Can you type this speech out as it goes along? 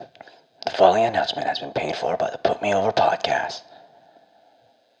following announcement has been paid for by the Put Me Over podcast.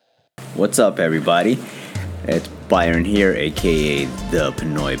 What's up, everybody? It's Byron here, aka the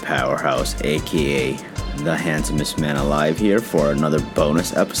Pinoy Powerhouse, aka the handsomest man alive, here for another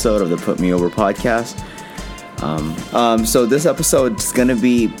bonus episode of the Put Me Over podcast. So this episode is gonna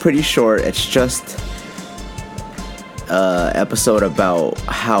be pretty short. It's just an episode about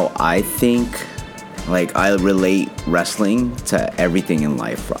how I think, like, I relate wrestling to everything in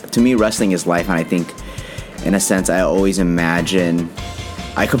life. To me, wrestling is life, and I think, in a sense, I always imagine,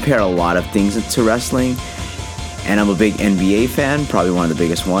 I compare a lot of things to wrestling, and I'm a big NBA fan, probably one of the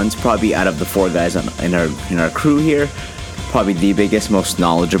biggest ones, probably out of the four guys in our crew here, probably the biggest, most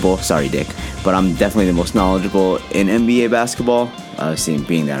knowledgeable, sorry Dick, but I'm definitely the most knowledgeable in NBA basketball,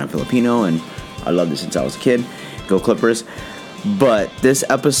 being that I'm Filipino, and I loved it since I was a kid. Go Clippers. But this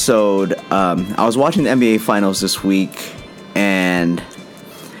episode, I was watching the NBA Finals this week, and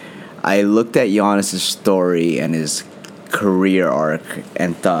I looked at Giannis' story and his career arc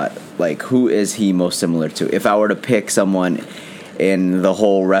and thought, like, who is he most similar to? If I were to pick someone in the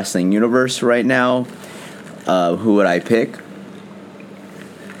whole wrestling universe right now, who would I pick?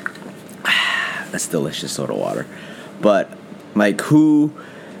 That's delicious soda water. But, like, who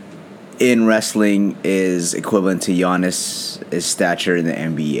in wrestling is equivalent to Giannis' stature in the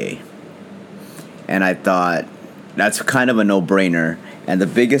NBA? And I thought that's kind of a no-brainer. And the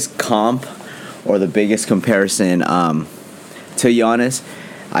biggest comp, or the biggest comparison to Giannis,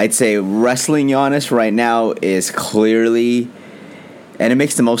 I'd say wrestling Giannis right now is clearly, and it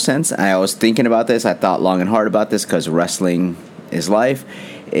makes the most sense. I was thinking about this. I thought long and hard about this because wrestling is life,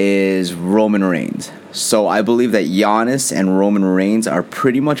 is Roman Reigns. So I believe that Giannis and Roman Reigns are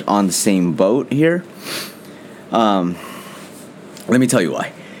pretty much on the same boat here. Let me tell you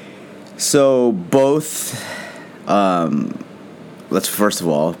why. So both, let's first of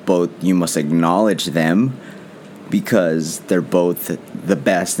all, you must acknowledge them because they're both the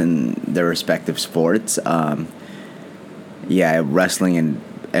best in their respective sports. Wrestling and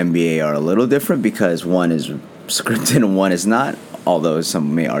NBA are a little different because one is scripted and one is not, although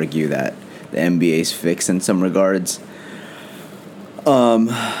some may argue that the NBA is fixed in some regards.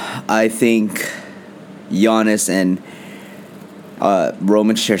 I think Giannis and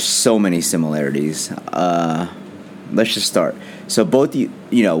Roman share so many similarities. Let's just start. So both,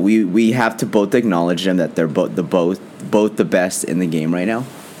 we have to both acknowledge them that they're both the best in the game right now.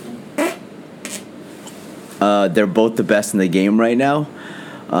 They're both the best in the game right now.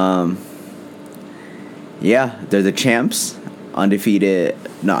 They're the champs.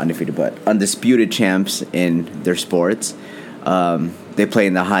 Not undefeated, but undisputed champs in their sports. They play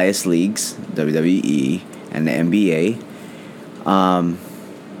in the highest leagues, WWE and the NBA.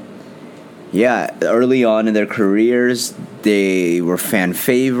 Early on in their careers, they were fan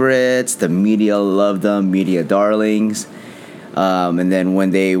favorites. The media loved them, media darlings. And then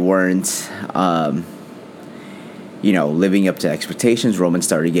when they weren't, living up to expectations, Roman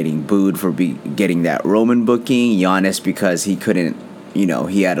started getting booed for getting that Roman booking. Giannis, because he couldn't,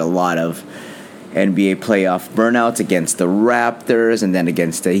 he had a lot of NBA playoff burnouts against the Raptors and then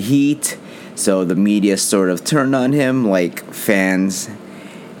against the Heat. So the media sort of turned on him, like fans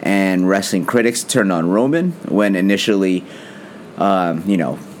and wrestling critics turned on Roman, when initially,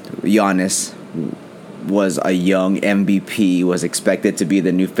 Giannis was a young MVP, was expected to be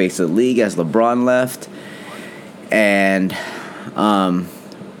the new face of the league as LeBron left. And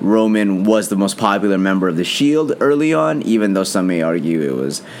Roman was the most popular member of the Shield early on, even though some may argue it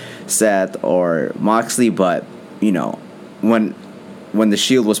was Seth or Moxley. But, when the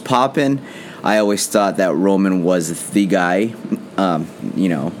Shield was popping, I always thought that Roman was the guy,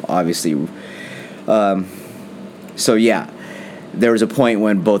 obviously. There was a point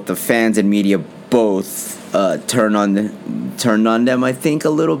when both the fans and media both turned on them, I think, a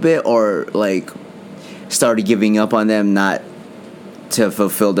little bit, or like started giving up on them, not to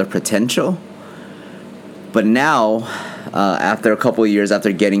fulfill their potential. But now, after a couple of years,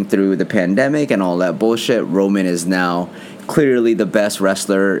 after getting through the pandemic and all that bullshit, Roman is now clearly the best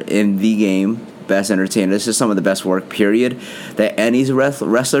wrestler in the game, best entertainer. This is some of the best work, period, that any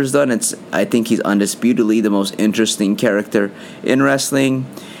wrestler's done. I think he's undisputedly the most interesting character in wrestling.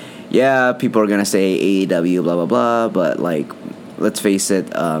 Yeah, people are going to say AEW, blah, blah, blah, but, like, let's face it,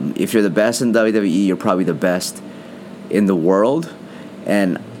 if you're the best in WWE, you're probably the best in the world.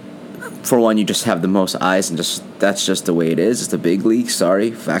 And for one, you just have the most eyes, and that's just the way it is. It's the big league.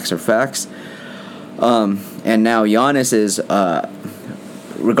 Sorry, facts are facts. And now Giannis is,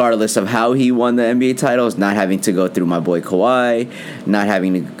 regardless of how he won the NBA titles, not having to go through my boy Kawhi, not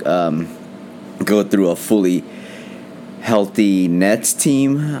having to go through a fully healthy Nets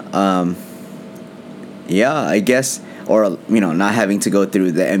team. yeah, I guess, or not having to go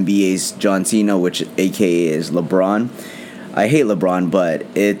through the NBA's John Cena, which AKA is LeBron. I hate LeBron, but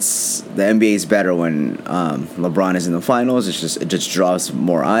the NBA is better when LeBron is in the finals. It just draws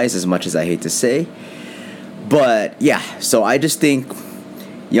more eyes, as much as I hate to say. But yeah, so I just think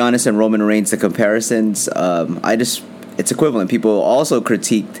Giannis and Roman Reigns, the comparisons, it's equivalent. People also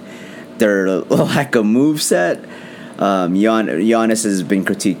critiqued their lack of moveset. Giannis has been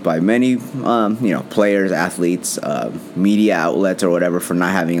critiqued by many, players, athletes, media outlets, or whatever, for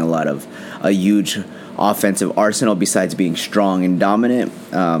not having a huge offensive arsenal besides being strong and dominant.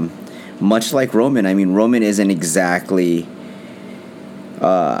 Much like Roman. I mean, Roman isn't exactly,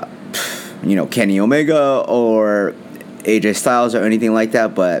 Kenny Omega or AJ Styles or anything like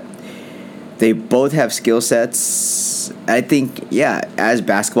that, but they both have skill sets. I think, as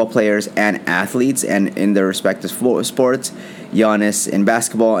basketball players and athletes, and in their respective sports, Giannis in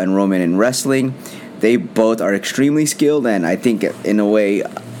basketball and Roman in wrestling, they both are extremely skilled, and I think in a way,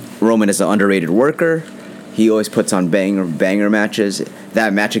 Roman is an underrated worker. He always puts on banger matches.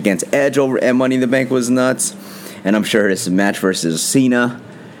 That match against Edge at Money in the Bank was nuts, and I'm sure this match versus Cena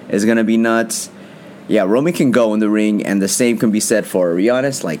is going to be nuts. Yeah, Roman can go in the ring, and the same can be said for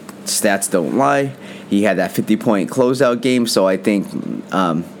Giannis. Like, stats don't lie. He had that 50-point closeout game, so I think,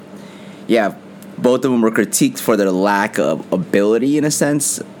 both of them were critiqued for their lack of ability, in a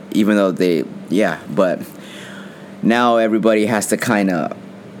sense, even though but now everybody has to kind of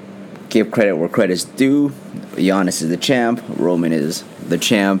give credit where credit's due. Giannis is the champ, Roman is the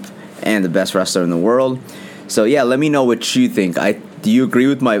champ, and the best wrestler in the world. So, yeah, let me know what you think. Do you agree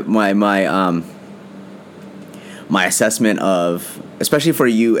with my assessment of, especially for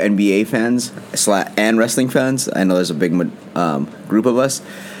you NBA fans and wrestling fans? I know there's a big group of us,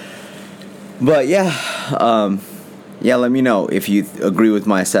 but let me know if you agree with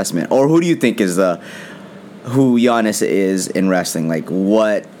my assessment, or who do you think is who Giannis is in wrestling? Like,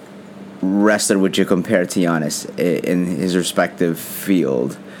 what wrestler would you compare to Giannis in his respective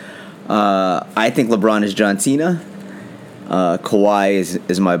field? I think LeBron is John Cena. Kawhi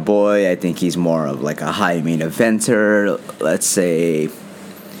is my boy. I think he's more of like a high main eventer. Let's say,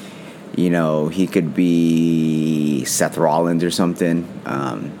 he could be Seth Rollins or something.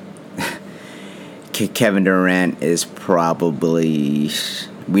 Kevin Durant is probably,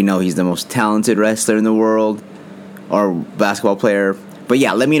 we know he's the most talented wrestler in the world, or basketball player. But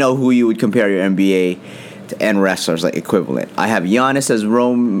yeah, let me know who you would compare your NBA and wrestlers, like, equivalent. I have Giannis as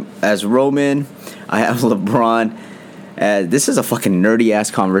Roman. I have LeBron. This is a fucking nerdy ass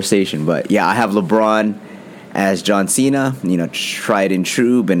conversation, but yeah, I have LeBron as John Cena. Tried and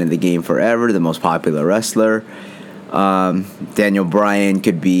true, been in the game forever, the most popular wrestler. Daniel Bryan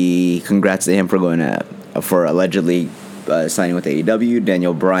could be, congrats to him for for allegedly signing with AEW.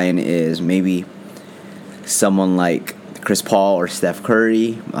 Daniel Bryan is maybe someone like Chris Paul or Steph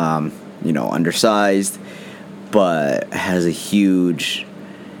Curry, undersized, but has a huge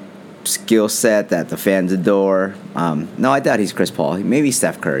skill set that the fans adore. No, I doubt he's Chris Paul. Maybe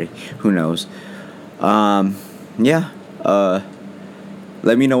Steph Curry. Who knows? Let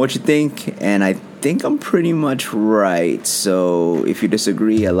me know what you think, and I think I'm pretty much right. So if you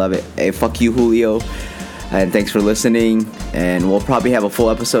disagree, I love it. Hey, fuck you, Julio. And thanks for listening. And we'll probably have a full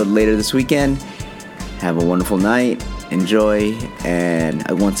episode later this weekend. Have a wonderful night. Enjoy. And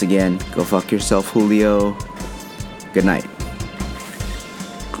once again, go fuck yourself, Julio. Good night.